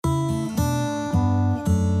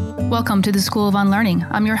Welcome to the School of Unlearning.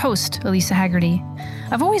 I'm your host, Elisa Haggerty.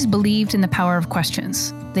 I've always believed in the power of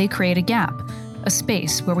questions. They create a gap, a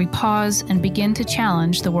space where we pause and begin to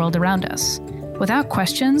challenge the world around us. Without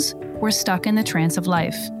questions, we're stuck in the trance of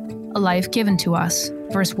life, a life given to us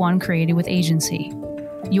versus one created with agency.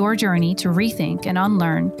 Your journey to rethink and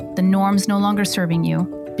unlearn the norms no longer serving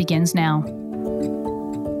you begins now.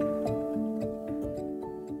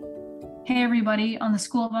 Hey everybody, on the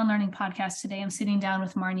School of Unlearning podcast today, I'm sitting down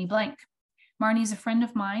with Marni Blank. Marni is a friend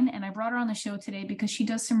of mine, and I brought her on the show today because she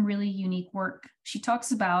does some really unique work. She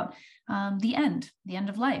talks about the end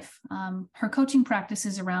of life. Her coaching practice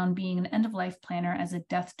is around being an end-of-life planner as a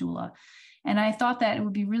death doula. And I thought that it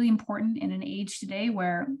would be really important in an age today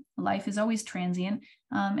where life is always transient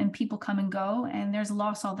and people come and go, and there's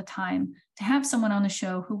loss all the time, to have someone on the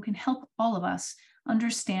show who can help all of us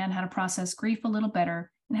understand how to process grief a little better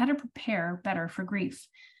and how to prepare better for grief.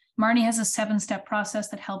 Marni has a 7-step process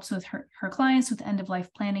that helps with her clients with end-of-life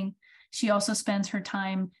planning. She also spends her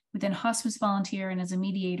time within hospice volunteer and as a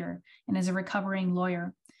mediator and as a recovering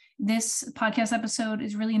lawyer. This podcast episode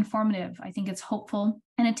is really informative. I think it's hopeful,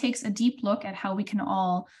 and it takes a deep look at how we can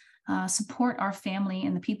all support our family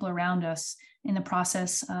and the people around us in the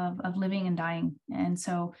process of living and dying. And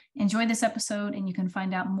so enjoy this episode, and you can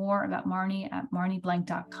find out more about Marni at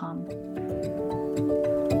marniblank.com.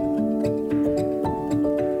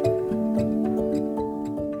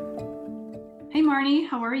 Hey, Marni,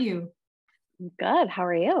 how are you? Good. How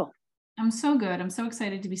are you? I'm so good. I'm so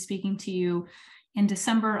excited to be speaking to you in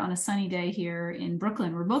December on a sunny day here in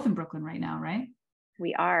Brooklyn. We're both in Brooklyn right now, right?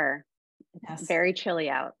 We are. It's very chilly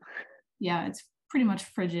out. Yeah, it's pretty much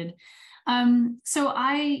frigid. So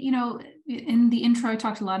in the intro, I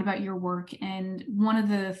talked a lot about your work. And one of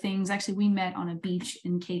the things, actually, we met on a beach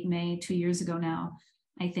in Cape May 2 years ago now,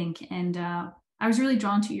 I think. And I was really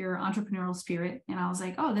drawn to your entrepreneurial spirit. And I was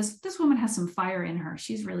like, oh, this woman has some fire in her.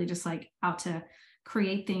 She's really just like out to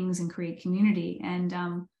create things and create community. And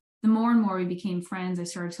the more and more we became friends, I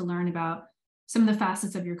started to learn about some of the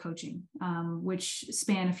facets of your coaching, which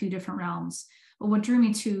span a few different realms. But what drew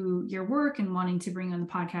me to your work and wanting to bring on the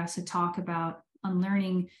podcast to talk about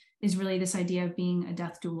unlearning is really this idea of being a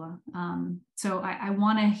death doula. So I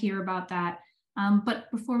want to hear about that. But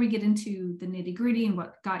before we get into the nitty gritty and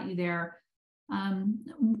what got you there,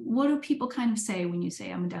 what do people kind of say when you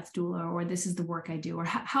say I'm a death doula, or this is the work I do? Or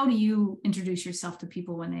how do you introduce yourself to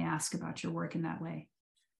people when they ask about your work in that way?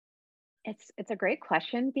 It's a great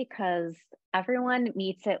question, because everyone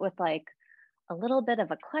meets it with like a little bit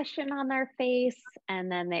of a question on their face, and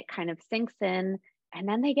then it kind of sinks in, and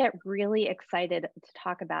then they get really excited to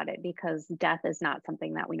talk about it, because death is not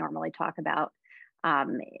something that we normally talk about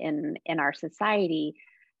in our society.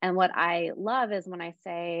 And what I love is when I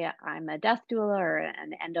say I'm a death doula or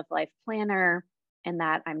an end-of-life planner, and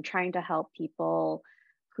that I'm trying to help people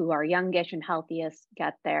who are youngish and healthiest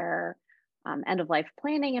get their end-of-life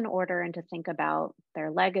planning in order, and to think about their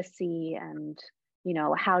legacy and,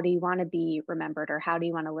 how do you want to be remembered, or how do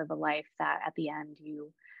you want to live a life that at the end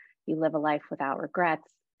you live a life without regrets.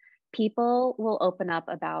 People will open up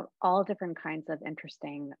about all different kinds of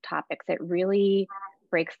interesting topics. It really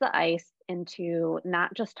breaks the ice into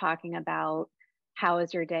not just talking about how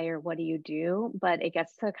is your day or what do you do, but it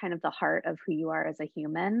gets to kind of the heart of who you are as a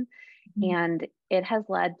human. Mm-hmm. And it has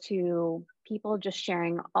led to people just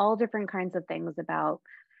sharing all different kinds of things about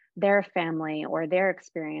their family or their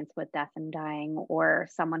experience with death and dying, or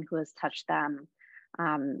someone who has touched them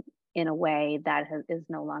in a way that is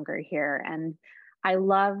no longer here. And I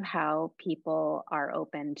love how people are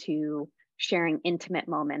open to sharing intimate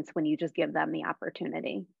moments when you just give them the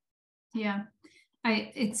opportunity. Yeah,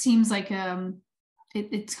 it seems like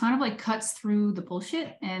it's kind of like cuts through the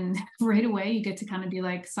bullshit, and right away you get to kind of be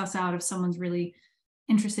like suss out if someone's really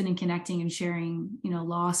interested in connecting and sharing,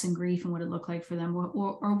 loss and grief and what it looked like for them,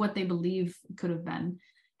 or what they believe could have been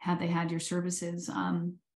had they had your services.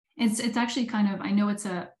 It's actually kind of, I know it's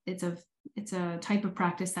a type of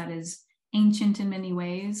practice that is ancient in many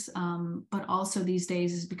ways, but also these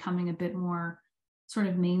days is becoming a bit more sort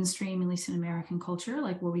of mainstream, at least in American culture,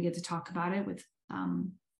 like where we get to talk about it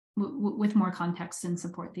with more context and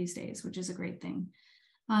support these days, which is a great thing.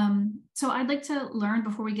 So I'd like to learn,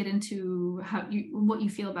 before we get into what you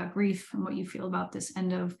feel about grief and what you feel about this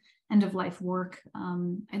end of life work.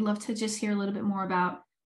 I'd love to just hear a little bit more about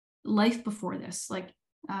life before this. Like,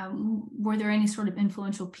 were there any sort of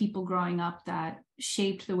influential people growing up that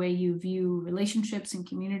shaped the way you view relationships and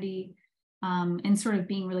community, and sort of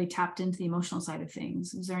being really tapped into the emotional side of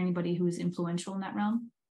things? Is there anybody who is influential in that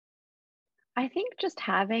realm? I think just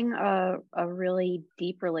having a really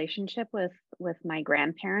deep relationship with my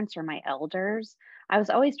grandparents or my elders. I was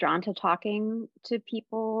always drawn to talking to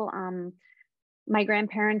people, my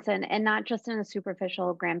grandparents, and not just in a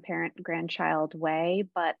superficial grandparent grandchild way,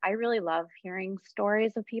 but I really love hearing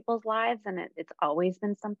stories of people's lives, and it's always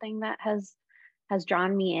been something that has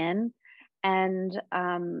drawn me in. And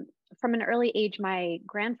from an early age, my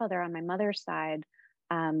grandfather on my mother's side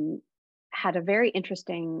um, had a very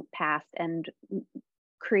interesting past and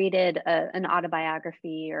created an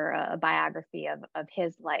autobiography or a biography of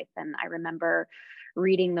his life. And I remember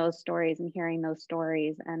reading those stories and hearing those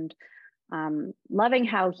stories and loving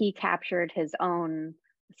how he captured his own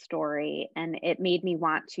story. And it made me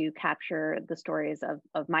want to capture the stories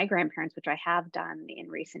of my grandparents, which I have done in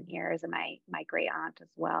recent years, and my great aunt as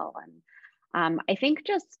well. And I think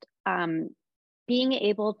just being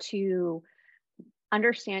able to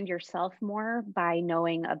understand yourself more by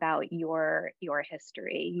knowing about your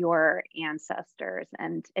history, your ancestors,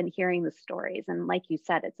 and hearing the stories. And like you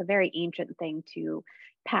said, it's a very ancient thing to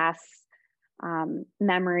pass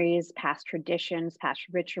memories, past traditions, past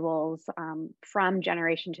rituals from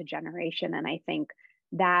generation to generation. And I think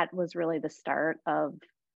that was really the start of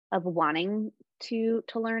wanting to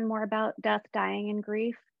learn more about death, dying, and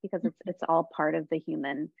grief, because it's all part of the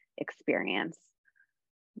human experience.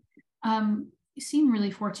 You seem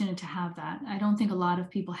really fortunate to have that. I don't think a lot of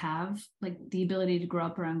people have like the ability to grow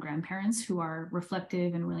up around grandparents who are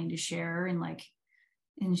reflective and willing to share and like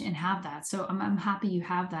and have that. So I'm happy you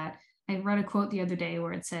have that. I read a quote the other day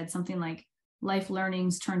where it said something like life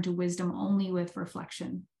learnings turn to wisdom only with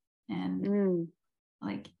reflection. And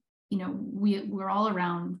like, you know, we're all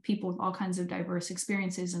around people with all kinds of diverse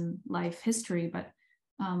experiences and life history, but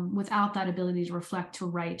without that ability to reflect, to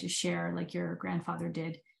write, to share like your grandfather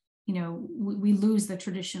did, you know, we lose the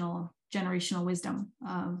traditional generational wisdom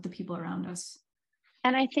of the people around us.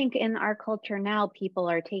 And I think in our culture now, people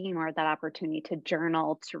are taking more of that opportunity to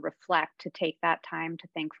journal, to reflect, to take that time to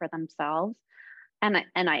think for themselves. And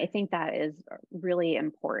I think that is really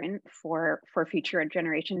important for future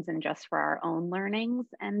generations and just for our own learnings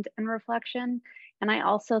and reflection. And I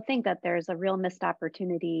also think that there's a real missed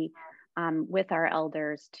opportunity with our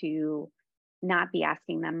elders to not be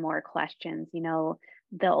asking them more questions. You know,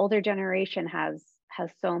 the older generation has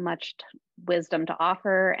so much wisdom to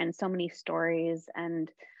offer and so many stories,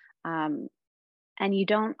 um, and you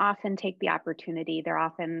don't often take the opportunity. They're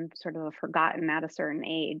often sort of forgotten at a certain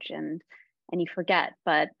age, and you forget.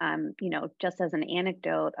 But you know, just as an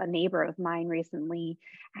anecdote, a neighbor of mine recently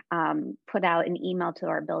put out an email to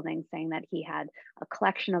our building saying that he had a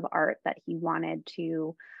collection of art that he wanted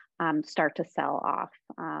to start to sell off.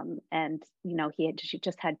 And you know, she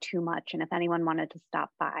just had too much, and if anyone wanted to stop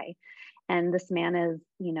by. And this man is,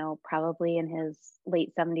 you know, probably in his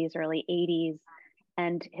late 70s, early 80s,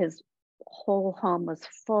 and his whole home was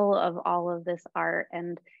full of all of this art.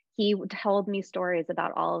 And he told me stories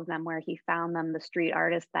about all of them, where he found them, the street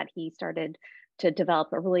artists that he started to develop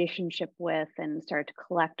a relationship with and started to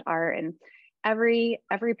collect art. And every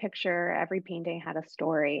picture, every painting had a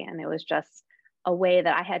story. And it was just a way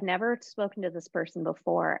that I had never spoken to this person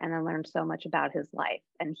before, and I learned so much about his life.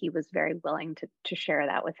 And he was very willing to share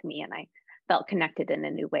that with me. And I felt connected in a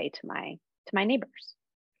new way to my neighbors.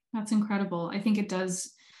 That's incredible. I think it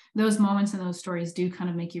does. Those moments and those stories do kind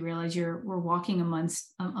of make you realize we're walking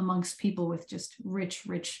amongst people with just rich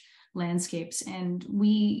landscapes, and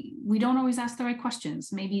we don't always ask the right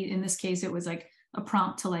questions. Maybe in this case, it was like a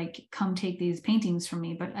prompt to like come take these paintings from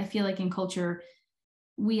me. But I feel like in culture,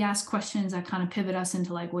 we ask questions that kind of pivot us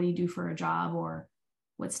into like, what do you do for a job, or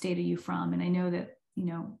what state are you from? And I know that, you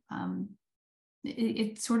know,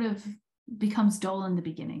 it sort of becomes dull in the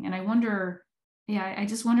beginning. And I wonder, I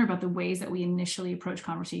just wonder about the ways that we initially approach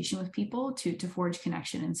conversation with people to forge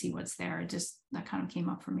connection and see what's there. It just, that kind of came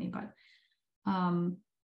up for me. But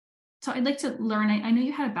so I'd like to learn, I know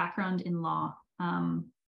you had a background in law, and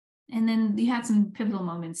then you had some pivotal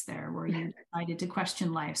moments there where you decided to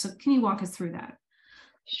question life. So can you walk us through that?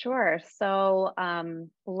 Sure. So,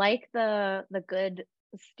 like the good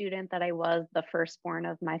student that I was, the firstborn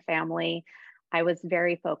of my family, I was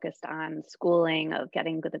very focused on schooling, of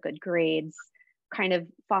getting the good grades, kind of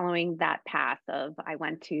following that path of I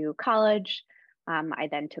went to college. I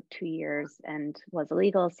then took 2 years and was a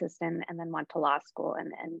legal assistant, and then went to law school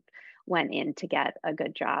and went in to get a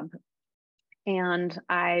good job. And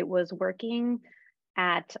I was working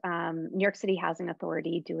at New York City Housing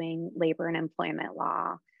Authority doing labor and employment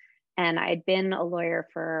law. And I'd been a lawyer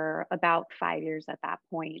for about 5 years at that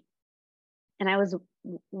point. And I was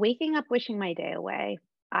waking up wishing my day away.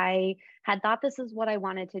 I had thought this is what I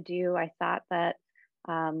wanted to do. I thought that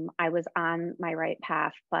I was on my right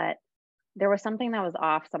path, but there was something that was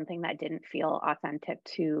off, something that didn't feel authentic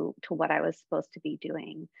to what I was supposed to be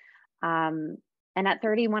doing. Um, and at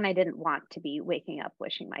 31, I didn't want to be waking up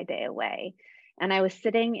wishing my day away. And I was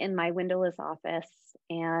sitting in my windowless office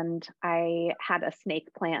and I had a snake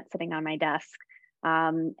plant sitting on my desk.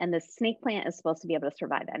 And the snake plant is supposed to be able to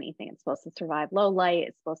survive anything. It's supposed to survive low light.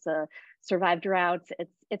 It's supposed to survive droughts.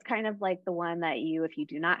 It's kind of like the one that you, if you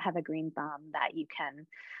do not have a green thumb, that you can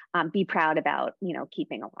be proud about,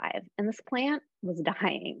 keeping alive. And this plant was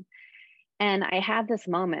dying. And I had this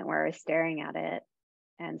moment where I was staring at it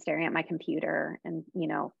and staring at my computer and,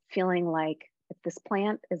 feeling like if this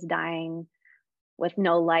plant is dying with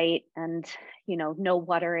no light and, no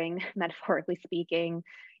watering, metaphorically speaking,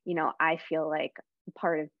 I feel like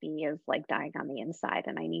part of me is like dying on the inside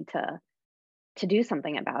and I need to do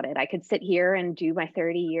something about it. I could sit here and do my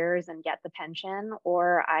 30 years and get the pension,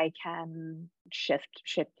 or I can shift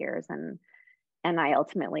gears, and I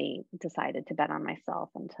ultimately decided to bet on myself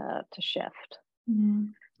and to shift.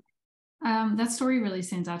 Mm-hmm. That story really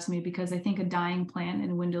stands out to me because I think a dying plant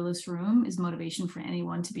in a windowless room is motivation for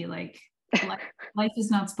anyone to be like, life is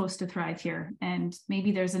not supposed to thrive here, and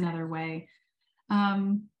maybe there's another way.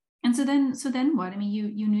 And so then what? I mean,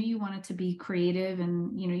 you knew you wanted to be creative,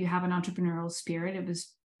 and you have an entrepreneurial spirit. It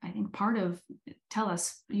was, I think, part of. Tell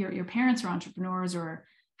us, your parents are entrepreneurs or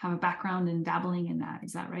have a background in dabbling in that.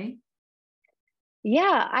 Is that right?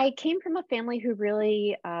 Yeah, I came from a family who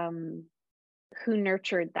really who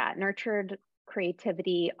nurtured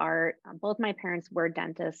creativity, art. Both my parents were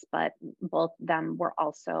dentists, but both of them were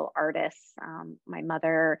also artists. My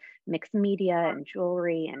mother mixed media and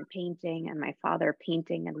jewelry and painting, and my father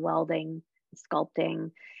painting and welding,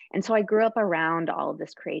 sculpting. And so I grew up around all of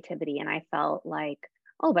this creativity, and I felt like,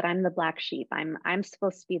 oh, but I'm the black sheep. I'm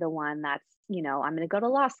supposed to be the one that's, I'm going to go to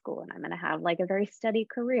law school and I'm going to have like a very steady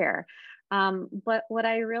career. But what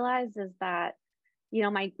I realized is that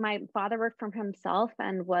my father worked for himself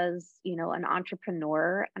and was, an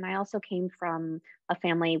entrepreneur. And I also came from a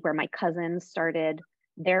family where my cousins started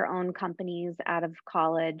their own companies out of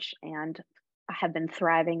college and have been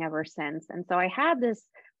thriving ever since. And so I had this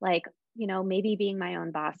like, maybe being my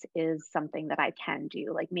own boss is something that I can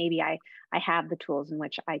do. Like maybe I have the tools in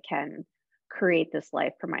which I can create this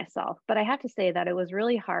life for myself. But I have to say that it was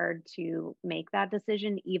really hard to make that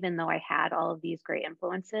decision, even though I had all of these great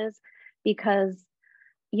influences, because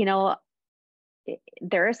you know,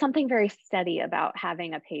 there is something very steady about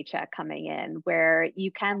having a paycheck coming in where you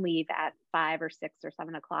can leave at 5 or 6 or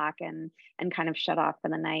 7 o'clock and kind of shut off for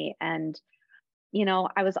the night. And,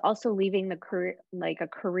 I was also leaving the career, like a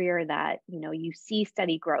career that, you see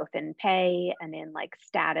steady growth in pay and in like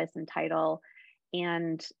status and title.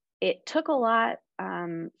 And it took a lot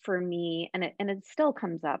for me, and it still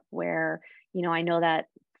comes up where, I know that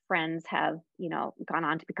friends have, gone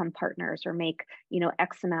on to become partners or make,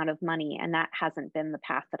 X amount of money. And that hasn't been the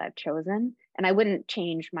path that I've chosen. And I wouldn't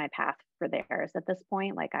change my path for theirs at this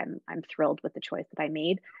point. Like I'm thrilled with the choice that I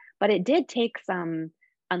made, but it did take some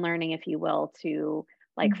unlearning, if you will, to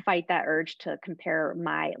like fight that urge to compare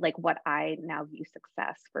like what I now view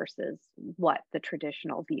success versus what the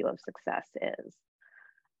traditional view of success is.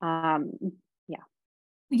 Yeah.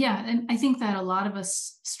 Yeah, and I think that a lot of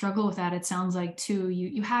us struggle with that. It sounds like too,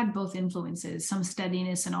 you had both influences, some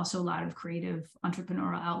steadiness and also a lot of creative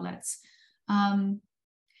entrepreneurial outlets.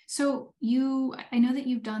 So I know that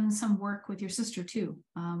you've done some work with your sister too.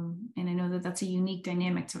 And I know that that's a unique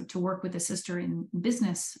dynamic to work with a sister in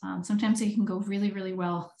business. Sometimes it can go really, really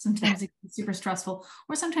well. Sometimes it can be super stressful,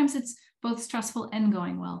 or sometimes it's both stressful and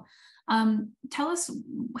going well. Tell us,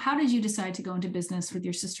 how did you decide to go into business with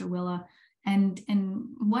your sister Willa? And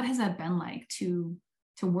what has that been like to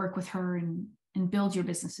work with her and build your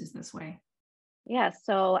businesses this way? Yeah.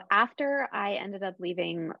 So after I ended up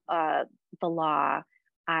leaving the law,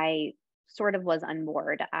 I sort of was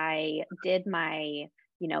unmoored. I did my,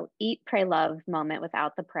 eat, pray, love moment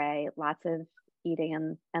without the pray, lots of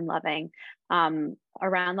eating and loving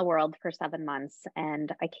around the world for 7 months.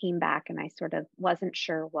 And I came back and I sort of wasn't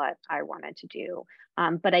sure what I wanted to do.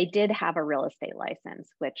 But I did have a real estate license,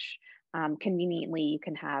 which conveniently you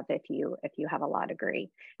can have if you have a law degree.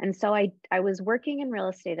 And so I was working in real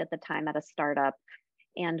estate at the time at a startup,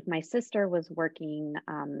 and my sister was working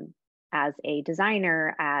as a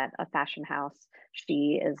designer at a fashion house.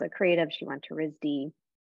 She is a creative. She went to RISD,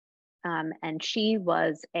 and she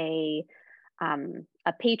was a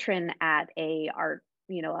patron at a art,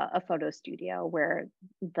 a photo studio where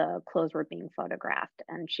the clothes were being photographed.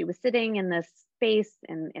 And she was sitting in this space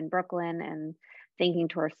in Brooklyn and thinking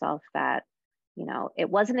to herself that, it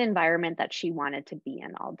was an environment that she wanted to be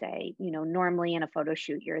in all day. Normally in a photo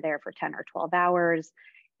shoot, you're there for 10 or 12 hours.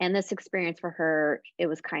 And this experience for her, it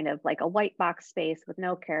was kind of like a white box space with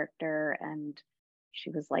no character. And she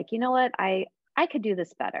was like, you know what, I could do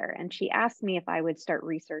this better. And she asked me if I would start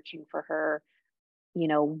researching for her,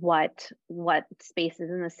 what spaces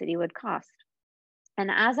in the city would cost. And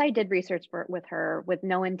as I did research with her, with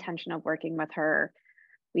no intention of working with her,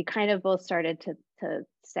 we kind of both started to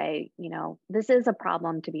say, this is a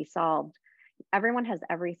problem to be solved. Everyone has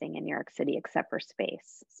everything in New York City except for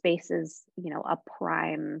space. Space is, a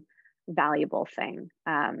prime valuable thing.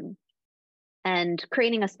 And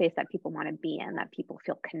creating a space that people want to be in, that people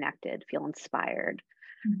feel connected, feel inspired.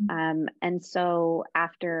 And so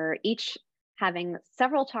after each having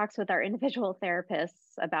several talks with our individual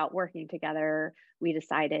therapists about working together, we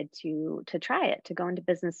decided to try it, to go into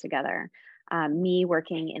business together. Me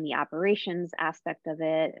working in the operations aspect of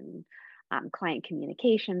it, and client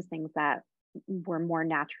communications, things that were more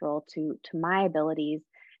natural to my abilities,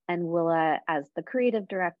 and Willa as the creative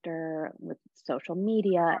director with social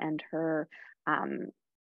media and her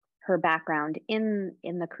background in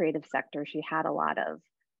the creative sector. She had a lot of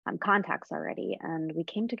contacts already, and we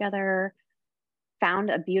came together, found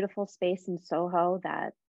a beautiful space in Soho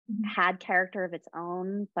that had character of its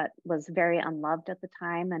own, but was very unloved at the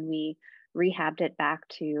time. And we rehabbed it back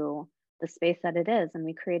to the space that it is. And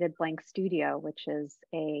we created Blank Studio, which is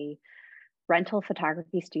a rental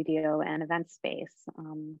photography studio and event space.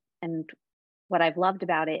 And what I've loved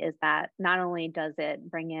about it is that not only does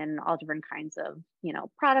it bring in all different kinds of,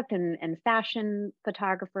 product and fashion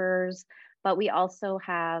photographers, but we also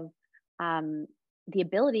have the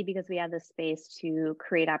ability, because we have this space, to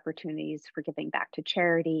create opportunities for giving back to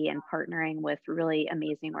charity and partnering with really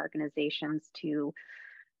amazing organizations to,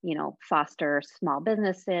 foster small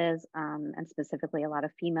businesses, and specifically a lot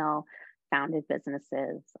of female founded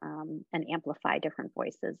businesses, and amplify different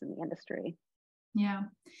voices in the industry. Yeah,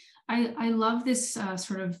 I love this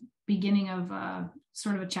sort of beginning of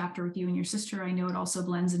sort of a chapter with you and your sister. I know it also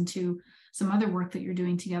blends into some other work that you're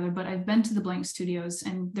doing together, but I've been to the Blank Studios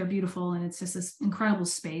and they're beautiful, and it's just this incredible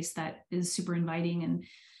space that is super inviting. And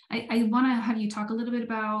I want to have you talk a little bit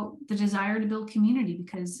about the desire to build community,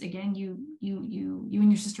 because again, you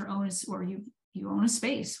and your sister own you own a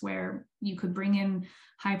space where you could bring in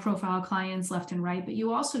high profile clients left and right, but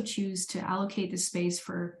you also choose to allocate the space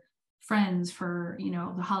for friends, for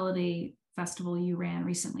the holiday festival you ran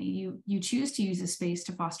recently. You choose to use the space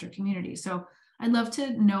to foster community. So I'd love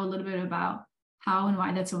to know a little bit about how and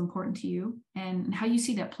why that's so important to you, and how you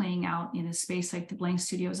see that playing out in a space like the Blank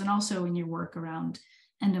Studios, and also in your work around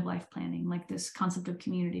end of life planning, like this concept of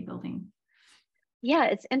community building. Yeah,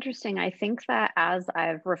 it's interesting. I think that as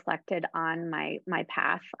I've reflected on my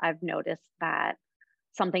path, I've noticed that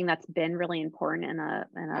something that's been really important in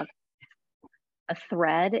a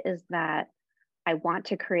thread is that I want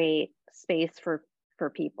to create space for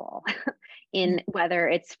people in whether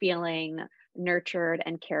it's feeling nurtured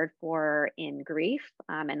and cared for in grief,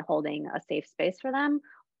 and holding a safe space for them,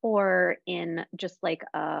 or in just like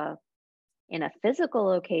in a physical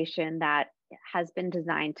location that has been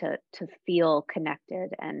designed to feel connected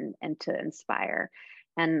and to inspire.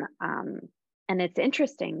 And it's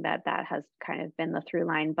interesting that has kind of been the through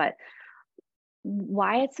line. But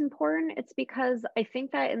why it's important, it's because I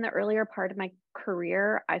think that in the earlier part of my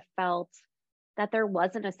career, I felt that there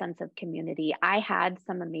wasn't a sense of community. I had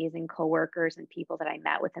some amazing coworkers and people that I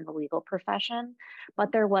met within the legal profession,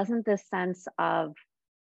 but there wasn't this sense of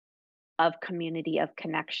community, of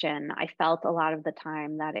connection. I felt a lot of the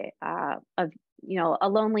time that a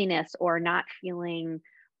loneliness, or not feeling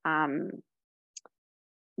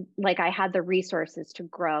like I had the resources to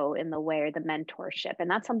grow in the way, or the mentorship. And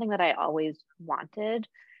that's something that I always wanted.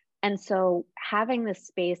 And so having this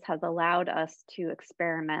space has allowed us to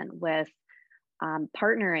experiment with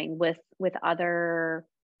partnering with other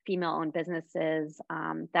female-owned businesses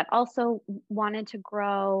that also wanted to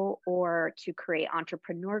grow, or to create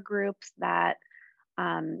entrepreneur groups that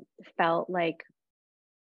felt like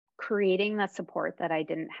creating the support that I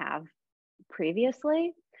didn't have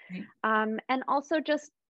previously. Right. And also just,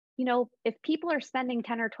 if people are spending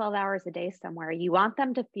 10 or 12 hours a day somewhere, you want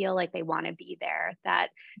them to feel like they want to be there, that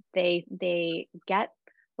they get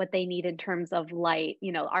what they need in terms of light.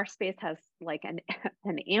 Our space has like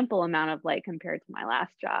an ample amount of light compared to my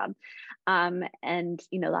last job. And,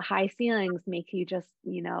 the high ceilings make you just,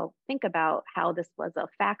 think about how this was a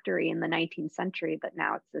factory in the 19th century, but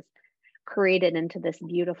now it's this created into this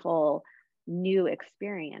beautiful new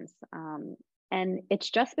experience. And it's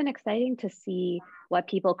just been exciting to see what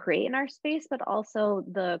people create in our space, but also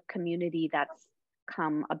the community that's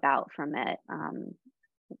come about from it.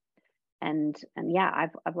 And yeah,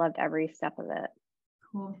 I've loved every step of it.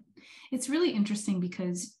 Cool. It's really interesting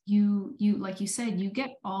because you like you said, you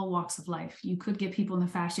get all walks of life. You could get people in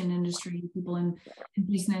the fashion industry, people in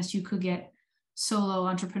business. You could get solo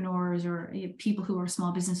entrepreneurs or people who are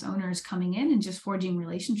small business owners coming in and just forging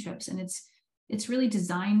relationships. And it's really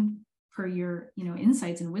designed for your,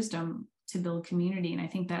 insights and wisdom to build community. And I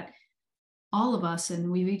think that all of us,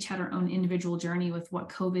 and we've each had our own individual journey with what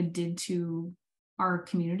COVID did to our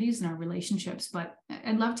communities and our relationships. But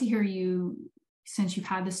I'd love to hear you, since you've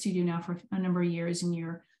had the studio now for a number of years and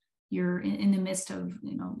you're in the midst of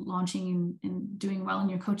launching and doing well in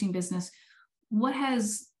your coaching business, what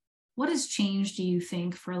has changed, do you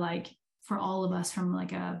think, for all of us from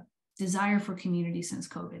like a desire for community since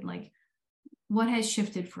COVID? Like, what has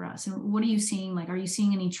shifted for us, and what are you seeing? Like, are you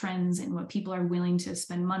seeing any trends in what people are willing to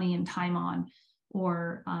spend money and time on,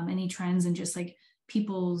 or any trends in just like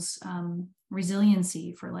people's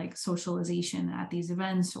resiliency for like socialization at these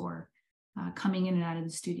events, or coming in and out of the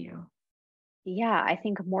studio? Yeah, I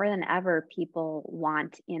think more than ever, people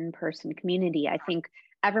want in-person community. I think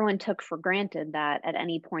everyone took for granted that at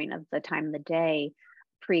any point of the time of the day,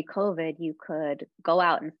 pre-COVID, you could go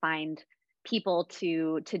out and find people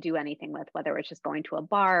to do anything with, whether it's just going to a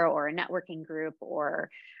bar or a networking group or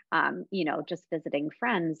just visiting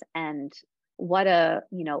friends. And what a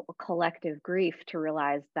collective grief to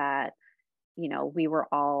realize that we were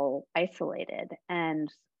all isolated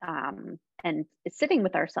and sitting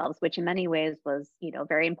with ourselves, which in many ways was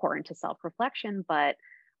very important to self-reflection, but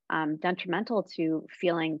detrimental to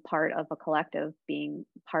feeling part of a collective, being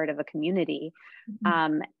part of a community.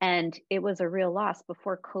 And it was a real loss.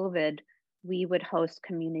 Before COVID, we would host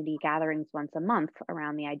community gatherings once a month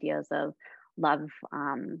around the ideas of love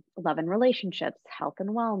and relationships, health and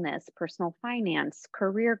wellness, personal finance,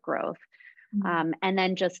 career growth. And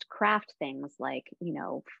then just craft things like,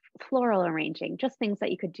 floral arranging, just things that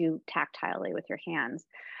you could do tactilely with your hands.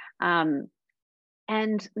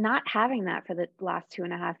 And not having that for the last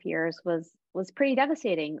 2.5 years was pretty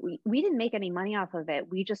devastating. We didn't make any money off of it.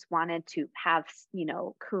 We just wanted to have,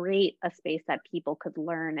 create a space that people could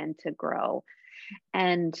learn and to grow.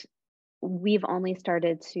 And we've only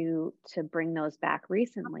started to bring those back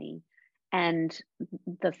recently. And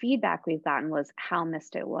the feedback we've gotten was how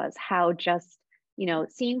missed it was, how just,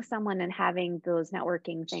 seeing someone and having those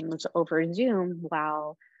networking things over Zoom,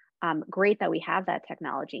 while great that we have that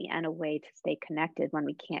technology and a way to stay connected when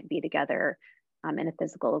we can't be together in a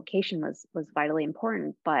physical location was vitally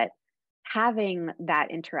important. But having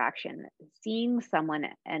that interaction, seeing someone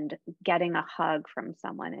and getting a hug from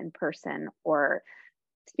someone in person, or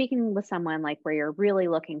speaking with someone like where you're really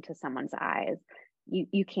looking to someone's eyes,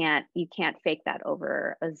 you can't fake that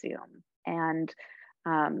over a Zoom. And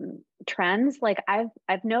trends, like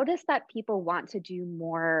I've noticed that people want to do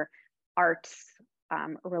more arts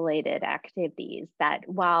related activities, that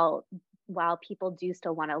while people do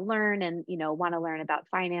still want to learn and want to learn about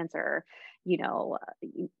finance or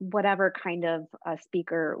whatever kind of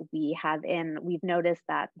speaker we have in, we've noticed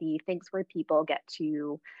that the things where people get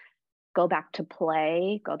to go back to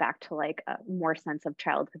play, go back to like a more sense of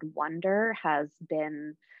childhood wonder has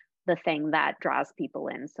been the thing that draws people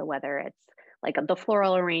in. So whether it's like the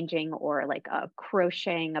floral arranging or like a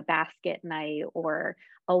crocheting a basket night or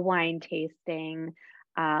a wine tasting.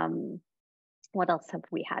 What else have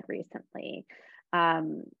we had recently?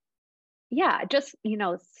 Yeah, just,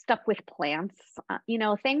 stuff with plants,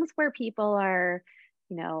 things where people are,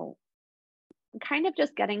 kind of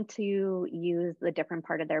just getting to use the different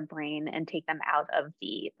part of their brain and take them out of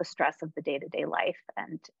the stress of the day-to-day life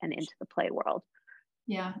and into the play world.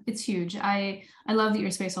 Yeah, it's huge. I love that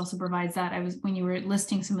your space also provides that. When you were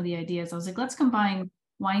listing some of the ideas, I was like, let's combine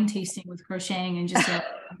wine tasting with crocheting and just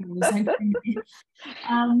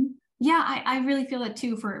yeah, I really feel it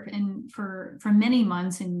too. For many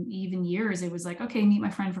months and even years, it was like, okay, meet my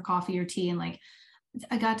friend for coffee or tea, and like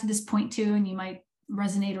I got to this point too, and you might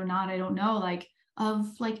resonate or not, I don't know, I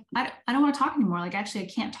don't want to talk anymore. Like, actually, I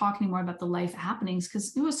can't talk anymore about the life happenings,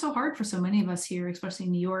 because it was so hard for so many of us here, especially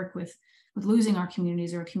in New York, with losing our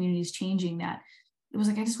communities or our communities changing, that it was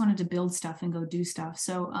like I just wanted to build stuff and go do stuff.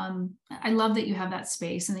 So I love that you have that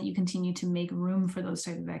space and that you continue to make room for those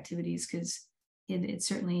type of activities, because it's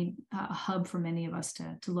certainly a hub for many of us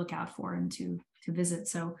to look out for and to visit.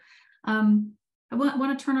 So I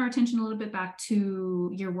want to turn our attention a little bit back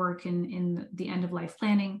to your work in the end of life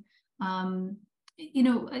planning.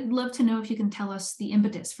 I'd love to know if you can tell us the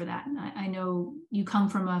impetus for that. I know you come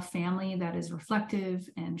from a family that is reflective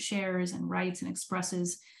and shares and writes and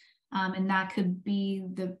expresses, and that could be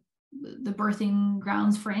the birthing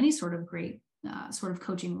grounds for any sort of great sort of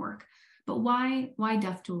coaching work. But why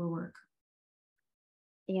death doula work?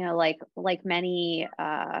 Like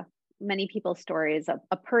many people's stories,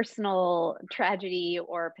 a personal tragedy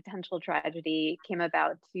or potential tragedy came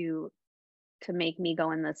about to make me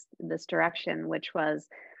go in this direction, which was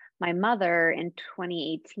my mother in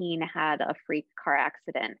 2018 had a freak car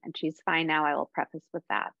accident, and she's fine now. I will preface with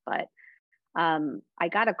that. But I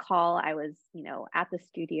got a call. I was, at the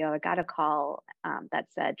studio. I got a call that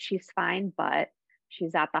said she's fine, but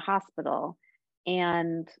she's at the hospital.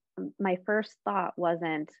 And my first thought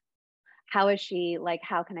wasn't, how is she? Like,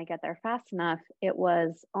 how can I get there fast enough? It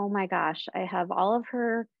was, oh my gosh, I have all of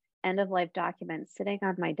her end of life documents sitting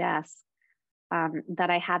on my desk that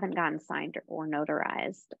I haven't gotten signed or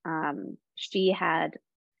notarized. She had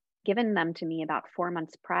given them to me about 4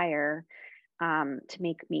 months prior to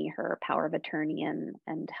make me her power of attorney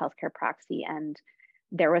and healthcare proxy. And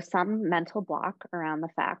there was some mental block around the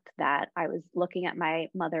fact that I was looking at my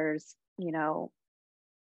mother's,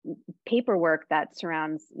 paperwork that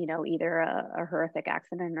surrounds, either a horrific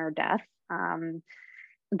accident or death,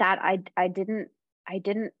 that I didn't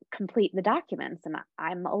complete the documents. And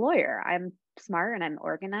I'm a lawyer. I'm smart and I'm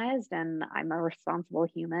organized and I'm a responsible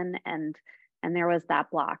human. And there was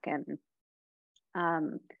that block. And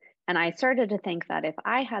I started to think that if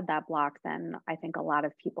I had that block, then I think a lot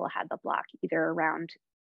of people had the block, either around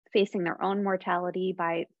facing their own mortality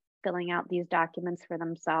by filling out these documents for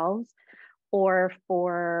themselves, or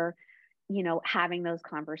for, having those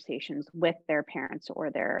conversations with their parents or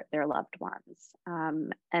their loved ones.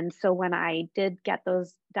 And so when I did get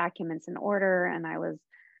those documents in order and I was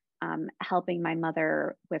helping my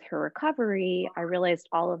mother with her recovery, I realized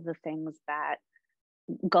all of the things that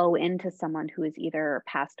go into someone who is either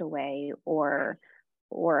passed away or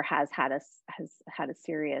has had a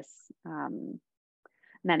serious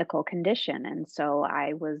medical condition. And so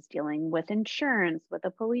I was dealing with insurance, with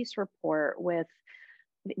a police report, with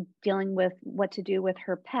dealing with what to do with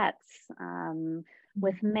her pets,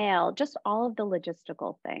 with mail, just all of the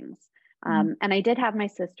logistical things. And I did have my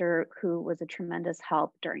sister, who was a tremendous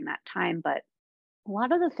help during that time, but a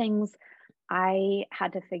lot of the things I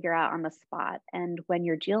had to figure out on the spot. And when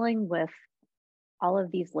you're dealing with all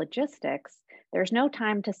of these logistics, there's no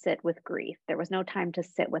time to sit with grief. There was no time to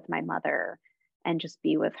sit with my mother and just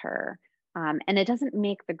be with her. And it doesn't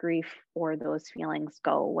make the grief or those feelings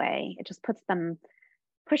go away. It just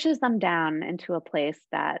pushes them down into a place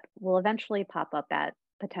that will eventually pop up at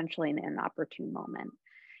potentially an inopportune moment.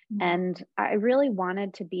 Mm-hmm. And I really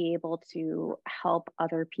wanted to be able to help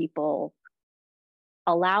other people,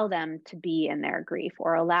 allow them to be in their grief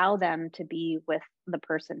or allow them to be with the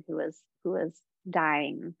person who is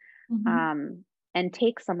dying, mm-hmm. And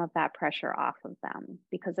take some of that pressure off of them,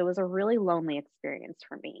 because it was a really lonely experience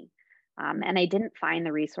for me. And I didn't find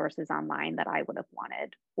the resources online that I would have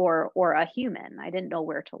wanted, or a human. I didn't know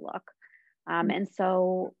where to look. And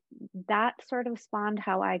so that sort of spawned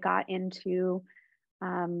how I got into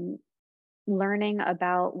learning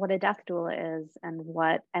about what a death doula is and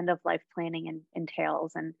what end of life planning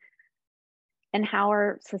entails, and how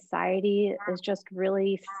our society is just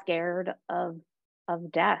really scared of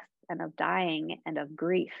death and of dying and of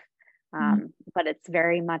grief. But it's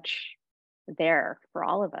very much there for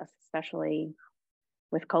all of us, especially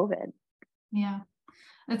with COVID. Yeah,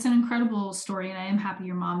 that's an incredible story. And I am happy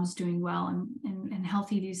your mom's doing well and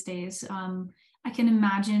healthy these days. I can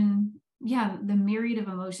imagine, the myriad of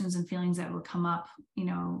emotions and feelings that would come up,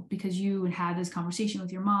 because you had this conversation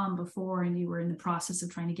with your mom before and you were in the process of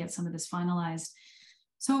trying to get some of this finalized.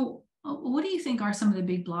 So what do you think are some of the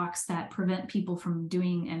big blocks that prevent people from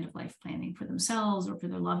doing end of life planning for themselves or for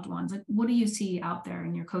their loved ones? Like, what do you see out there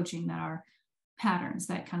in your coaching that are patterns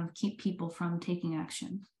that kind of keep people from taking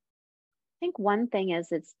action? I think one thing is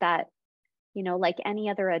it's that, like any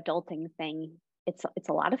other adulting thing, it's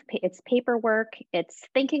a lot of it's paperwork. It's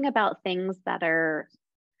thinking about things that are,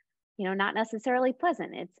 not necessarily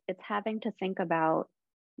pleasant. It's having to think about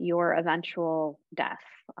your eventual death.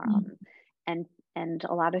 And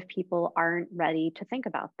a lot of people aren't ready to think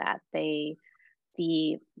about that. The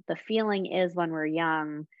feeling is when we're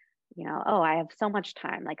young, oh, I have so much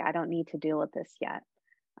time, like I don't need to deal with this yet.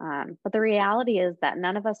 But the reality is that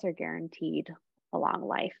none of us are guaranteed a long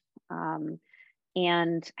life.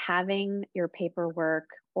 And having your paperwork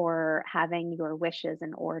or having your wishes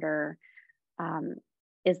in order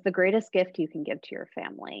is the greatest gift you can give to your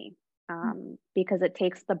family, because it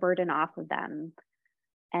takes the burden off of them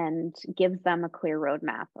and gives them a clear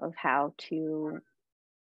roadmap of how to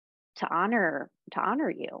honor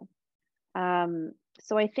you.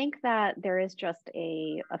 So I think that there is just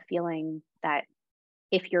a feeling that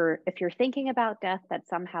if you're thinking about death, that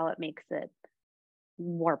somehow it makes it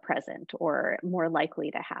more present or more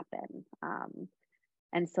likely to happen.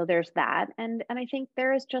 And so there's that. And I think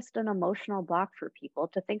there is just an emotional block for people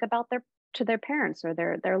to think about their parents or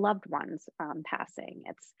their loved ones passing.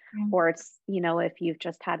 Or it's, if you've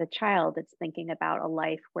just had a child, it's thinking about a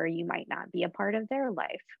life where you might not be a part of their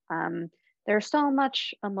life. There's so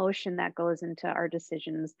much emotion that goes into our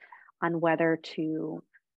decisions on whether to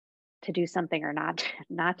do something or not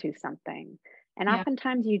do something. And Yeah.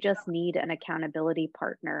 oftentimes you just need an accountability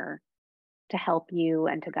partner to help you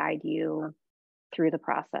and to guide you through the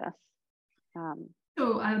process.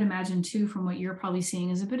 So I would imagine too, from what you're probably seeing,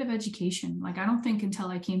 is a bit of education. Like, I don't think until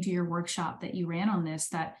I came to your workshop that you ran on this,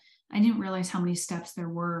 that I didn't realize how many steps there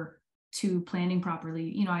were to planning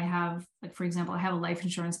properly. I have, like, for example, I have a life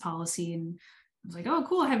insurance policy, and I was like, oh,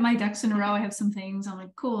 cool. I have my ducks in a row. I have some things. I'm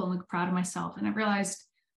like, cool. I'm like proud of myself. And I realized,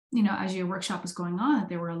 as your workshop was going on, that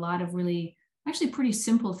there were a lot of really actually pretty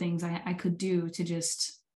simple things I could do to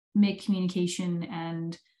just make communication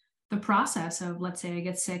and the process of, let's say I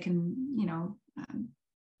get sick and, I'm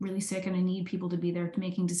really sick and I need people to be there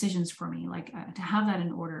making decisions for me, like to have that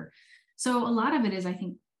in order. So a lot of it is, I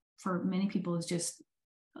think, for many people, is just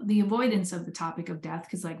the avoidance of the topic of death,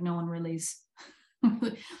 because like no one really is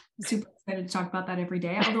super excited to talk about that every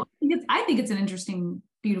day. Although I think it's an interesting,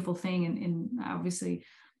 beautiful thing. And obviously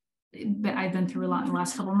I've been through a lot in the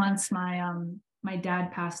last couple of months. My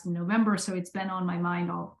dad passed in November, so it's been on my mind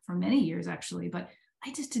all for many years, actually, but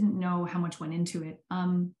I just didn't know how much went into it.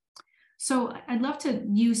 So I'd love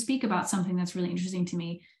you speak about something that's really interesting to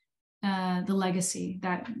me, the legacy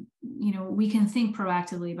that, we can think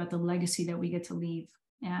proactively about the legacy that we get to leave,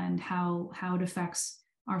 and how it affects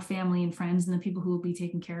our family and friends and the people who will be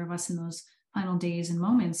taking care of us in those final days and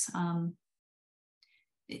moments.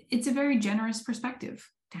 It's a very generous perspective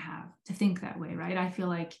to think that way, right? I feel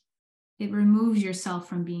like it removes yourself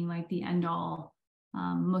from being like the end all,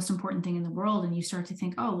 most important thing in the world. And you start to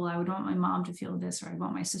think, oh, well, I would want my mom to feel this, or I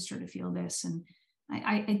want my sister to feel this. And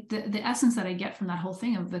the essence that I get from that whole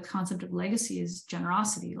thing of the concept of legacy is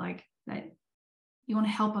generosity, like that you want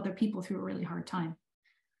to help other people through a really hard time.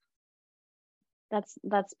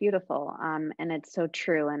 That's beautiful. And it's so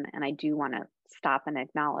true. And I do want to stop and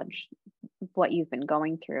acknowledge what you've been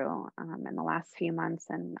going through in the last few months.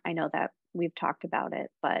 And I know that we've talked about it,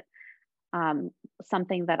 but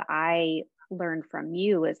something that I learned from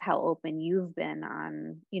you is how open you've been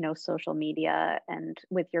on, social media and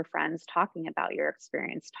with your friends, talking about your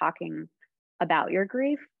experience, talking about your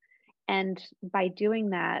grief. And by doing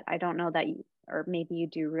that, I don't know that or maybe you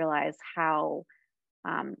do realize how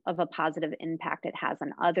of a positive impact it has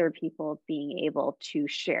on other people being able to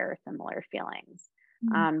share similar feelings.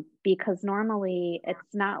 Because normally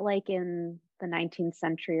it's not like in the 19th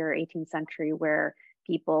century or 18th century where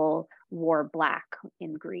people wore black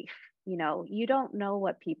in grief. You don't know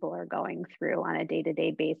what people are going through on a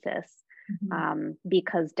day-to-day basis,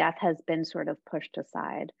 because death has been sort of pushed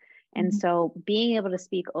aside. And so being able to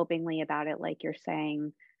speak openly about it, like you're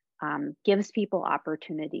saying, gives people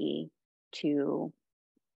opportunity to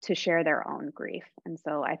share their own grief. And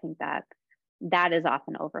so I think that is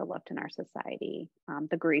often overlooked in our society,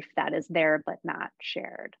 the grief that is there but not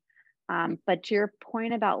shared. But to your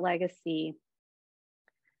point about legacy,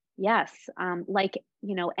 yes, like,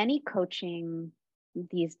 any coaching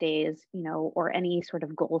these days, or any sort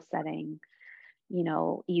of goal setting,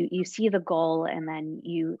 you see the goal and then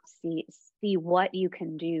you see what you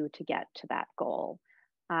can do to get to that goal.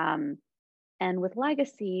 And with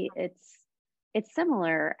legacy, it's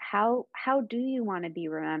similar. How do you want to be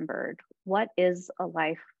remembered? What is a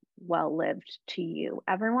life well lived to you?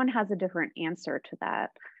 Everyone has a different answer to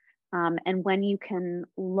that. And when you can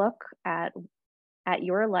look at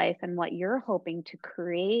your life and what you're hoping to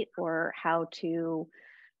create, or how to,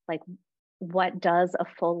 like, what does a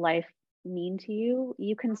full life mean to you,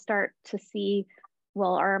 you can start to see,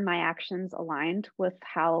 well, are my actions aligned with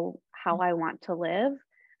how I want to live?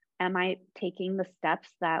 Am I taking the steps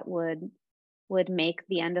that would make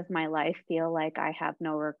the end of my life feel like I have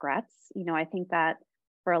no regrets? I think that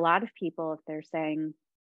for a lot of people, if they're saying,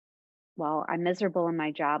 well, I'm miserable in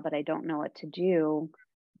my job, but I don't know what to do,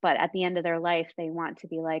 but at the end of their life, they want to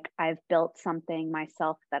be like, I've built something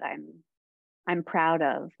myself that I'm proud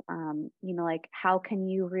of. Like, how can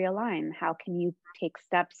you realign? How can you take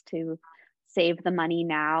steps to save the money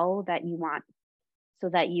now that you want, so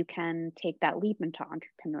that you can take that leap into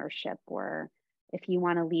entrepreneurship? Or if you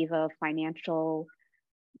want to leave a financial,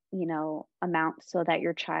 amount so that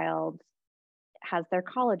your child has their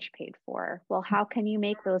college paid for, well, how can you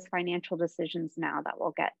make those financial decisions now that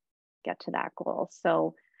will get to that goal?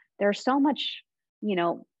 So there's so much,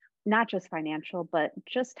 not just financial, but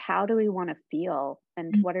just how do we want to feel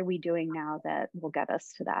and Mm. what are we doing now that will get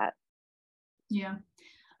us to that? Yeah.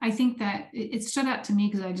 I think that it stood out to me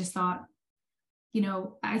because I just thought,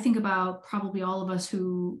 I think about probably all of us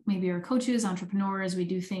who maybe are coaches, entrepreneurs, we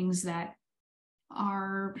do things that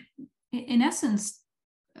are in essence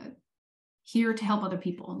here to help other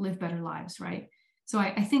people live better lives, right? So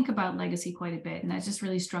I think about legacy quite a bit, and that just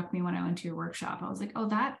really struck me when I went to your workshop. I was like, oh,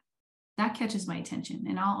 that catches my attention,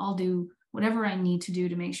 and I'll do whatever I need to do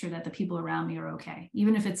to make sure that the people around me are okay,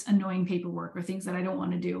 even if it's annoying paperwork or things that I don't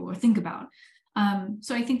want to do or think about.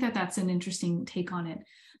 So I think that that's an interesting take on it.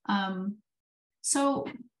 So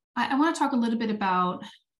I want to talk a little bit about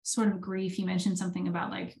sort of grief. You mentioned something about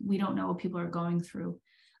like, we don't know what people are going through.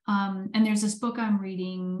 And there's this book I'm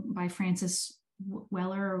reading by Francis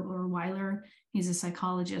Weller or Weiler. He's a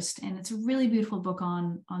psychologist, and it's a really beautiful book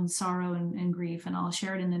on sorrow and grief. And I'll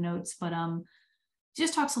share it in the notes, but it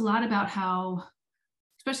just talks a lot about how,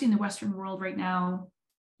 especially in the Western world right now,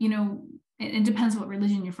 it depends what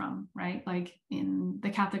religion you're from, right? Like in the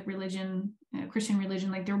Catholic religion, Christian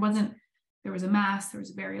religion, like there was a mass, there was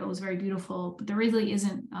a burial, it was very beautiful, but there really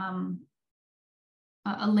isn't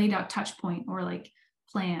a laid out touch point or like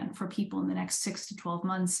plan for people in the next 6 to 12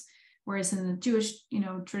 months. Whereas in the Jewish,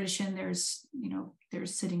 tradition, there's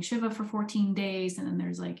sitting Shiva for 14 days. And then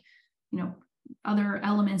there's like, other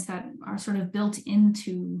elements that are sort of built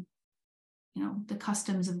into, the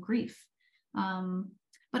customs of grief.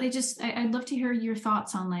 But I'd love to hear your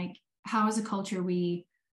thoughts on like, how as a culture we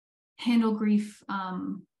handle grief,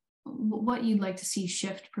 what you'd like to see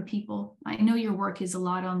shift for people. I know your work is a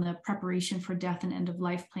lot on the preparation for death and end of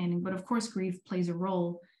life planning, but of course, grief plays a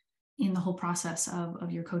role in the whole process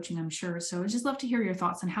of your coaching, I'm sure. So I'd just love to hear your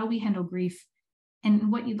thoughts on how we handle grief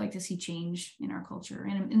and what you'd like to see change in our culture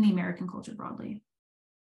and in the American culture broadly.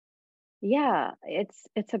 Yeah,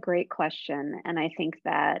 it's a great question, and I think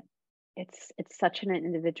that it's such an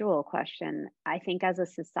individual question. I think as a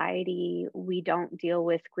society we don't deal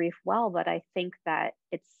with grief well, but I think that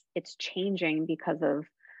it's changing because of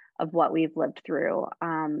what we've lived through.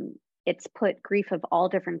 It's put grief of all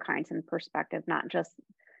different kinds in perspective, not just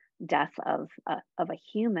death of a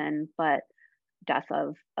human, but death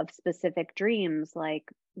of specific dreams. Like,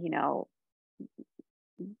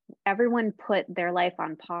 everyone put their life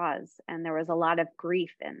on pause, and there was a lot of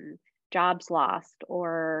grief and jobs lost,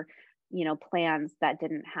 or plans that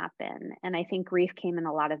didn't happen. And I think grief came in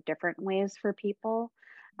a lot of different ways for people.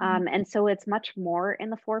 And so it's much more in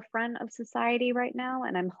the forefront of society right now,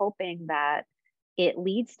 and I'm hoping that it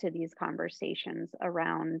leads to these conversations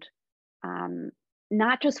around,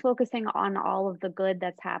 not just focusing on all of the good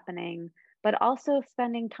that's happening, but also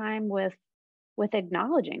spending time with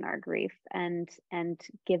acknowledging our grief and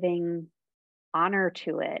giving honor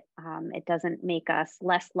to it. It doesn't make us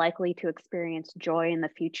less likely to experience joy in the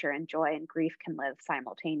future, and joy and grief can live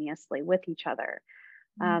simultaneously with each other.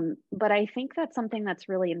 But I think that's something that's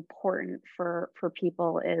really important for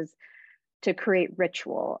people, is to create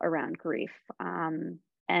ritual around grief,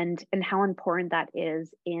 and how important that is.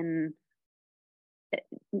 In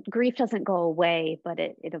grief doesn't go away, but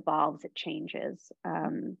it evolves, it changes.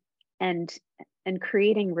 And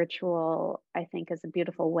creating ritual, I think, is a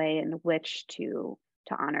beautiful way in which to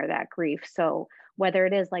honor that grief. So whether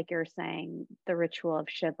it is, like you're saying, the ritual of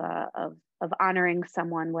Shiva, of honoring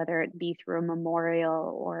someone, whether it be through a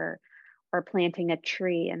memorial or planting a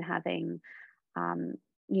tree and having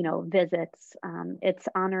visits, it's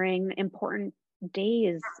honoring important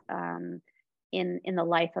days in the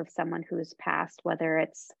life of someone who's passed, whether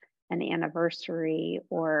it's an anniversary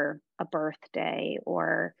or a birthday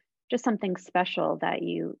or just something special that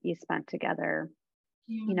you spent together.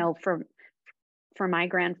 Yeah. For my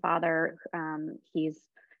grandfather, he's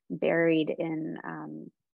buried in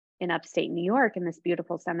upstate New York in this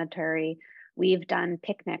beautiful cemetery. We've done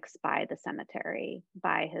picnics by the cemetery,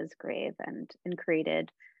 by his grave, and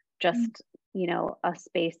created just a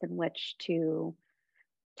space in which to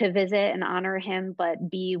visit and honor him, but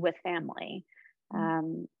be with family.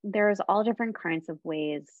 There's all different kinds of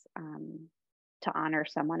ways to honor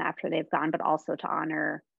someone after they've gone, but also to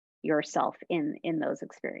honor yourself in those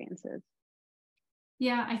experiences.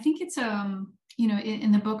 Yeah, I think it's in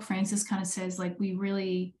the book, Francis kind of says like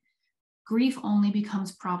grief only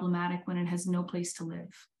becomes problematic when it has no place to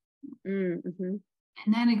live. Mm-hmm.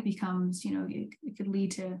 And then it becomes, it could lead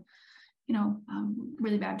to,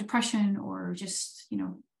 really bad depression or just,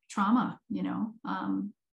 trauma,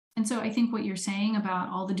 and so I think what you're saying about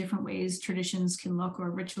all the different ways traditions can look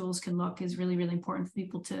or rituals can look is really, really important for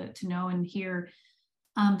people to know and hear,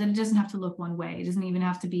 that it doesn't have to look one way. It doesn't even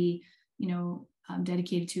have to be,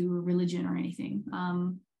 dedicated to a religion or anything.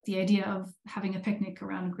 the idea of having a picnic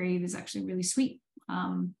around a grave is actually really sweet.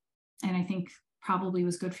 And I think probably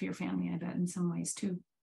was good for your family, I bet, in some ways too.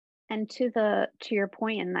 And to your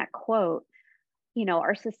point in that quote,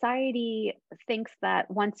 our society thinks that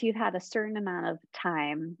once you've had a certain amount of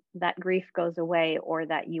time, that grief goes away or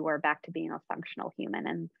that you are back to being a functional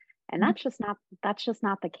human. And that's just not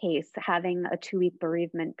the case. Having a 2-week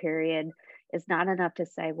bereavement period is not enough to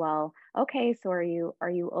say, well, okay, so are you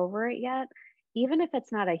over it yet? Even if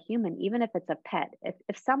it's not a human, even if it's a pet,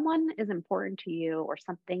 if someone is important to you or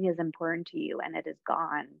something is important to you and it is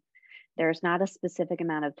gone, there's not a specific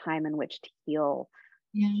amount of time in which to heal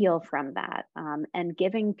from that, and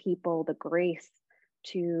giving people the grace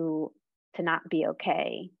to not be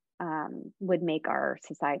okay would make our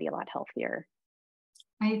society a lot healthier.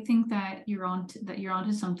 I think that you're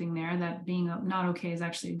onto something there, that being not okay is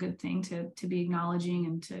actually a good thing to be acknowledging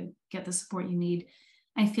and to get the support you need.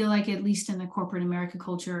 I feel like, at least in the corporate America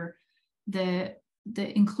culture, the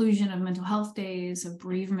inclusion of mental health days, of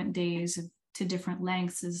bereavement days, to different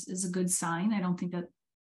lengths is a good sign. I don't think that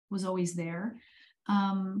was always there.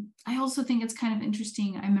 I also think it's kind of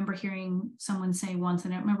interesting. I remember hearing someone say once,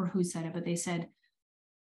 and I don't remember who said it, but they said,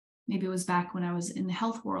 maybe it was back when I was in the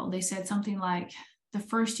health world, they said something like, the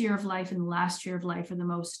first year of life and the last year of life are the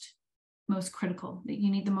most critical, that you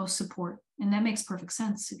need the most support. And that makes perfect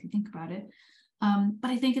sense if you think about it. But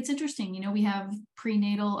I think it's interesting, we have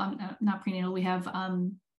prenatal, not prenatal, we have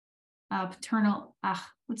paternal,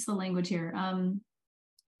 what's the language here?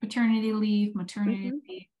 Paternity leave, maternity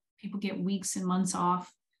leave. People get weeks and months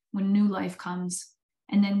off when new life comes.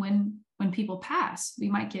 And then when people pass, we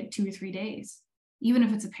might get 2 or 3 days, even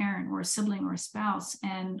if it's a parent or a sibling or a spouse.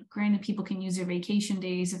 And granted, people can use their vacation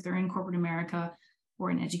days if they're in corporate America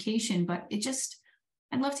or in education, but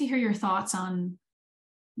I'd love to hear your thoughts on,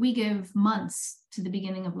 we give months to the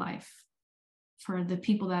beginning of life for the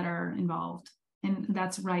people that are involved. And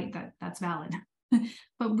that's right, that's valid.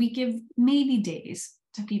 But we give maybe days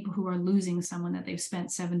to people who are losing someone that they've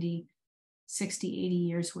spent 70, 60, 80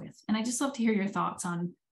 years with. And I just love to hear your thoughts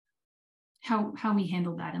on how we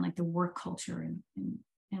handle that in like the work culture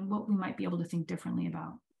and what we might be able to think differently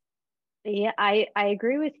about. Yeah, I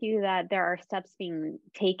agree with you that there are steps being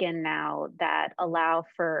taken now that allow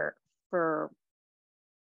for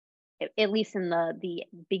at least in the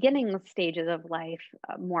beginning stages of life,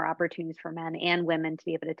 more opportunities for men and women to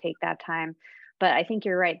be able to take that time. But I think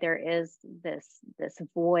you're right. There is this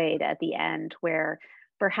void at the end where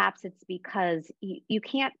perhaps it's because you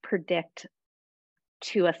can't predict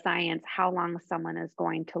to a science how long someone is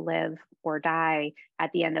going to live or die at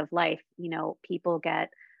the end of life. People get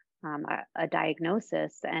a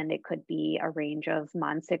diagnosis, and it could be a range of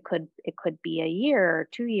months. It could be a year or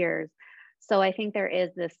 2 years. So I think there is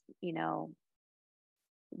this,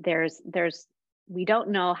 we don't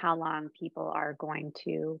know how long people are going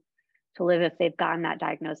to live if they've gotten that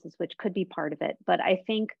diagnosis, which could be part of it. But I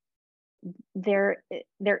think there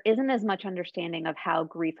isn't as much understanding of how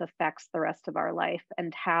grief affects the rest of our life,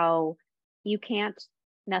 and how you can't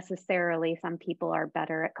necessarily, some people are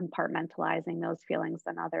better at compartmentalizing those feelings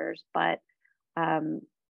than others, but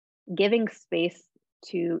giving space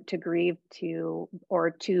to grieve, or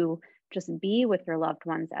to just be with your loved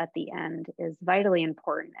ones at the end is vitally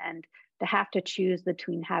important. And to have to choose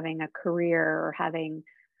between having a career or having,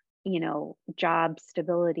 job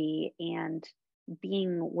stability and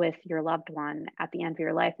being with your loved one at the end of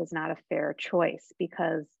your life is not a fair choice,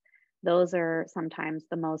 because those are sometimes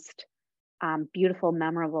the most beautiful,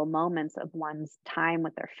 memorable moments of one's time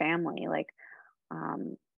with their family,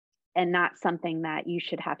 and not something that you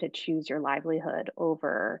should have to choose your livelihood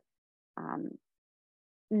over.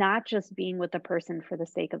 Not just being with the person for the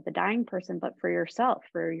sake of the dying person, but for yourself,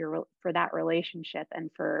 for that relationship,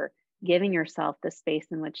 and for giving yourself the space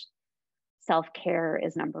in which self-care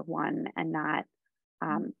is number one, and not,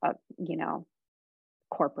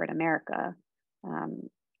 corporate America.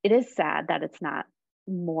 It is sad that it's not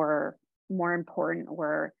more important,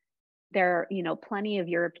 or there are, plenty of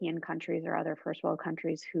European countries or other first world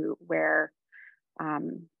countries where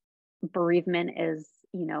bereavement is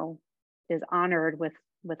honored with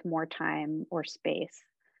more time or space.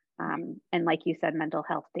 And like you said, mental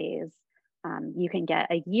health days. You can get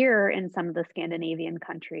a year in some of the Scandinavian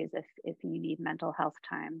countries if you need mental health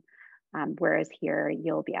time, whereas here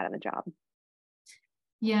you'll be out of a job.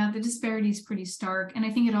 Yeah, the disparity is pretty stark. And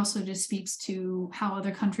I think it also just speaks to how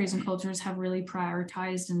other countries and cultures have really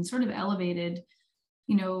prioritized and sort of elevated,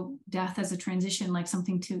 death as a transition, like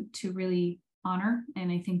something to really honor.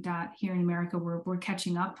 And I think that here in America, we're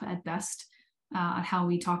catching up at best at how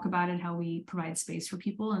we talk about it, how we provide space for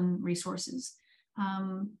people and resources.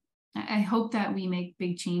 I hope that we make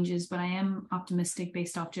big changes, but I am optimistic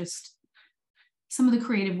based off just some of the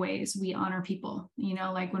creative ways we honor people.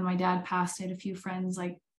 Like when my dad passed, I had a few friends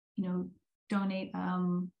donate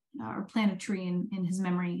or plant a tree in his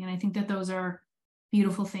memory. And I think that those are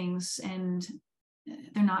beautiful things, and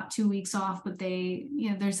they're not 2 weeks off, but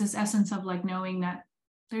there's this essence of like knowing that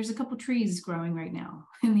there's a couple trees growing right now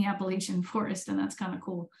in the Appalachian forest, and that's kind of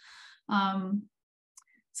cool.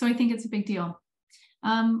 So I think it's a big deal.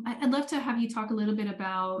 I'd love to have you talk a little bit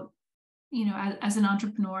about, as an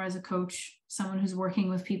entrepreneur, as a coach, someone who's working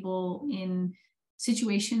with people in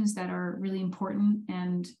situations that are really important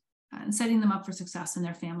and setting them up for success in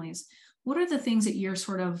their families. What are the things that you're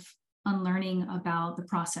sort of unlearning about the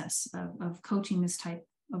process of coaching this type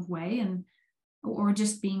of way, or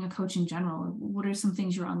just being a coach in general? What are some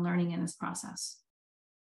things you're unlearning in this process?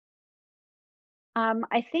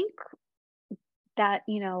 I think that,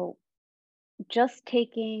 just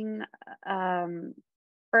taking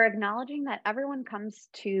or acknowledging that everyone comes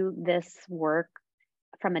to this work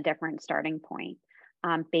from a different starting point,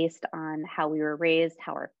 based on how we were raised,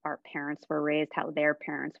 how our parents were raised, how their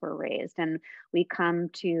parents were raised. And we come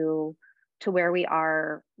to where we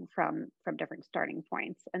are from different starting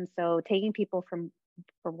points. And so taking people from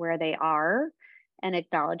where they are and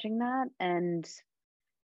acknowledging that and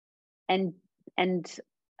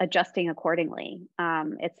adjusting accordingly.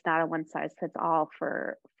 It's not a one size fits all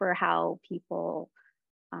for how people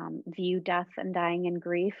view death and dying and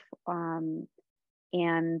grief, and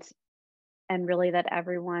really that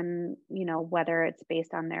everyone, whether it's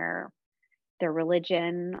based on their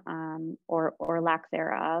religion, or lack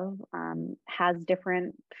thereof, has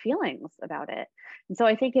different feelings about it. And so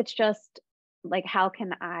I think it's just like, how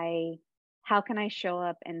can I show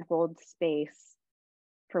up and hold space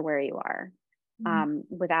for where you are,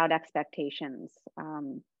 without expectations,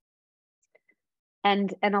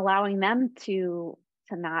 and allowing them to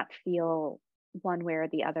not feel one way or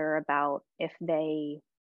the other about if they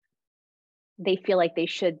feel like they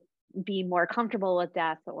should be more comfortable with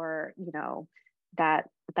death, or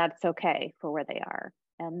that's okay for where they are.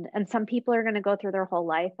 And some people are going to go through their whole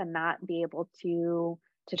life and not be able to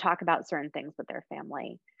talk about certain things with their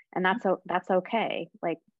family, and that's okay.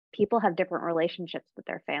 Like, people have different relationships with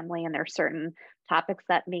their family, and there's certain topics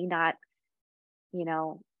that may not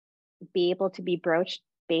be able to be broached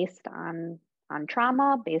based on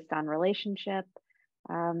trauma, based on relationship.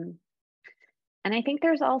 And I think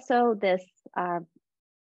there's also this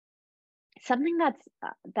something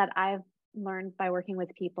that I've learned by working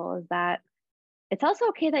with people, is that it's also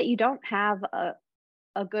okay that you don't have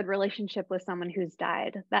a good relationship with someone who's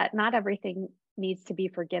died, that not everything needs to be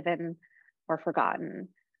forgiven or forgotten,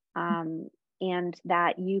 and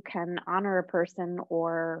that you can honor a person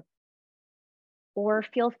or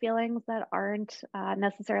feel feelings that aren't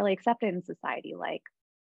necessarily accepted in society, like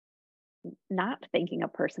not thinking a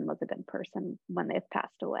person was a good person when they've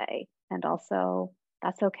passed away. And also,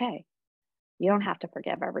 that's okay. You don't have to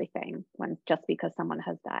forgive everything just because someone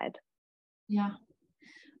has died. Yeah.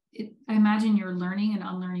 I imagine you're learning and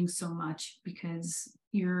unlearning so much, because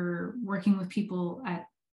you're working with people at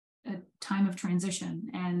a time of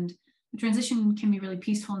transition, and the transition can be really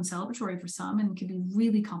peaceful and celebratory for some, and can be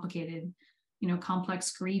really complicated,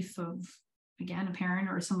 complex grief of, again, a parent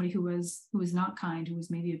or somebody who was not kind, who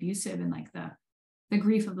was maybe abusive, and like the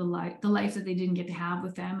grief of the life that they didn't get to have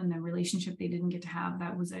with them, and the relationship they didn't get to have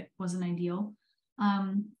that wasn't ideal.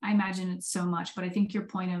 I imagine it's so much, but I think your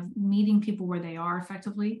point of meeting people where they are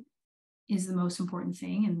effectively is the most important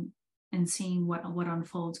thing, and seeing what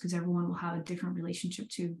unfolds, because everyone will have a different relationship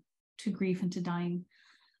to grief and to dying.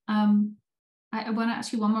 I want to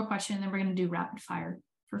ask you one more question, and then we're going to do rapid fire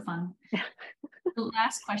for fun. The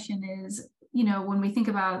last question is, when we think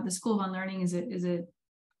about the School of Unlearning, is a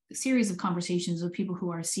series of conversations with people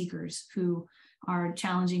who are seekers, who are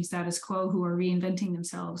challenging status quo, who are reinventing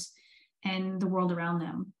themselves and the world around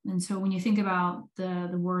them. And so when you think about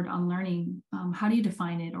the word unlearning, how do you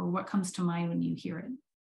define it, or what comes to mind when you hear it?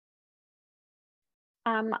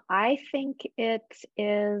 I think it's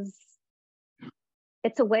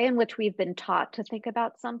a way in which we've been taught to think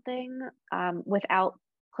about something, without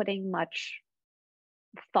putting much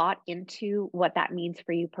thought into what that means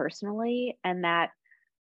for you personally, and that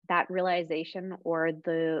realization, or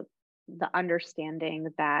the understanding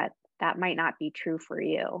that might not be true for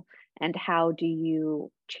you, and how do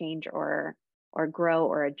you change or grow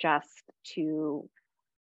or adjust to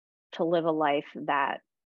live a life that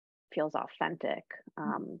feels authentic,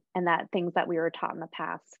 and that things that we were taught in the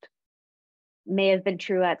past may have been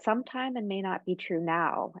true at some time and may not be true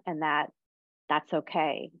now, and that's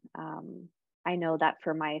okay. I know that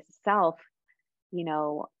for myself,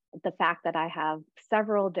 the fact that I have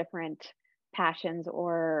several different passions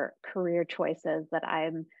or career choices that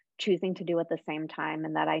I'm choosing to do at the same time,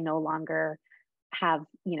 and that I no longer have,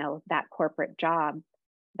 that corporate job,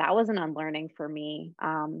 that was an unlearning for me,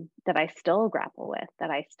 that I still grapple with,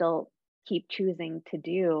 that I still keep choosing to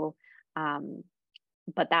do. Um,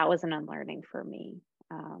 but that was an unlearning for me.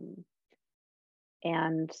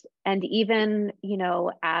 And even,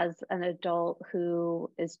 as an adult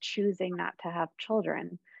who is choosing not to have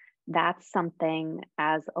children, that's something,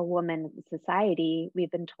 as a woman in society,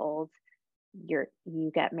 we've been told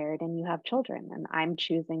you get married and you have children, and I'm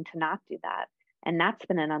choosing to not do that. And that's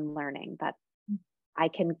been an unlearning, that I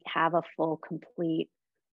can have a full, complete,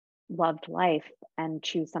 loved life and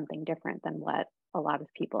choose something different than what a lot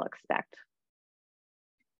of people expect.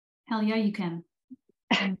 Hell yeah, you can.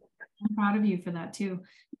 And I'm proud of you for that too.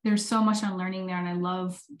 There's so much unlearning there, and I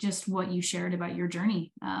love just what you shared about your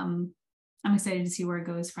journey. I'm excited to see where it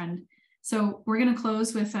goes, friend. So we're going to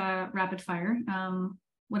close with rapid fire.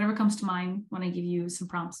 Whatever comes to mind when I give you some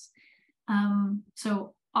prompts.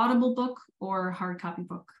 So Audible book or hard copy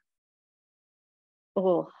book?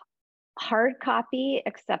 Oh, hard copy,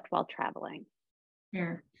 except while traveling.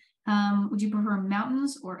 Fair. Would you prefer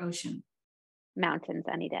mountains or ocean? Mountains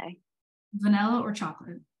any day. Vanilla or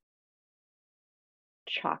chocolate?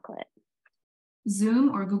 Chocolate. Zoom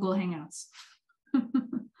or Google Hangouts?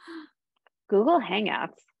 Google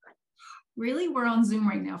Hangouts. Really? We're on Zoom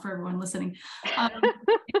right now for everyone listening.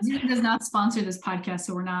 Zoom does not sponsor this podcast,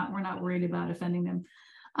 so we're not worried about offending them.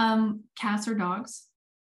 Cats or dogs?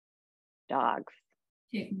 Dogs.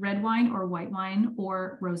 Okay. Red wine or white wine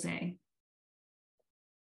or rosé?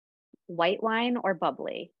 White wine or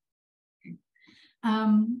bubbly?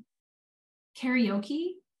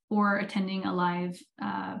 Karaoke or attending a live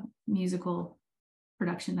musical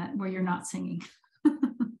production where you're not singing?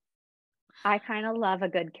 I kind of love a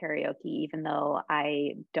good karaoke, even though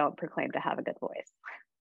I don't proclaim to have a good voice.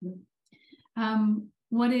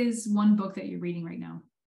 What is one book that you're reading right now?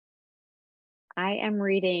 I am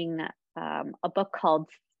reading a book called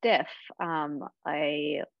Stiff.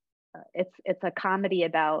 It's a comedy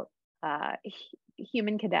about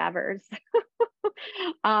human cadavers.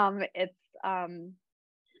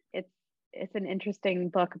 It's an interesting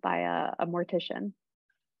book by a mortician.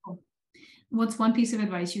 What's one piece of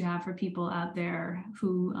advice you have for people out there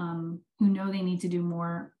who know they need to do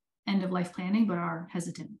more end of life planning but are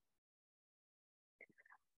hesitant?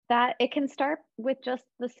 That it can start with just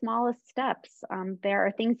the smallest steps. There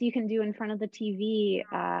are things you can do in front of the TV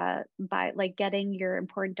by like getting your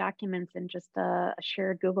important documents in just a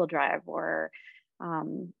shared Google Drive or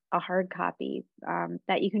a hard copy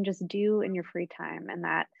that you can just do in your free time, and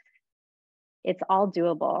that it's all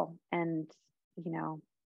doable. And,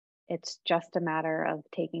 it's just a matter of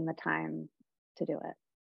taking the time to do it.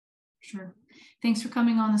 Sure. Thanks for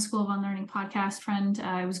coming on the School of Unlearning podcast, friend.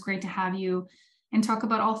 It was great to have you and talk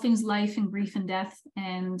about all things life and grief and death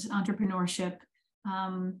and entrepreneurship.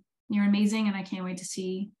 You're amazing, and I can't wait to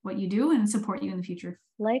see what you do and support you in the future.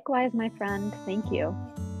 Likewise, my friend. Thank you.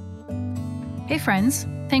 Hey, friends.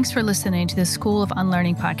 Thanks for listening to the School of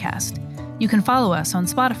Unlearning podcast. You can follow us on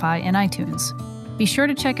Spotify and iTunes. Be sure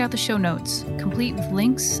to check out the show notes, complete with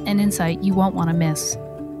links and insight you won't want to miss.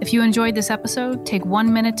 If you enjoyed this episode, take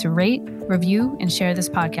 1 minute to rate, review, and share this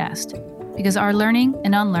podcast, because our learning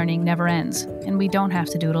and unlearning never ends, and we don't have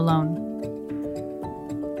to do it alone.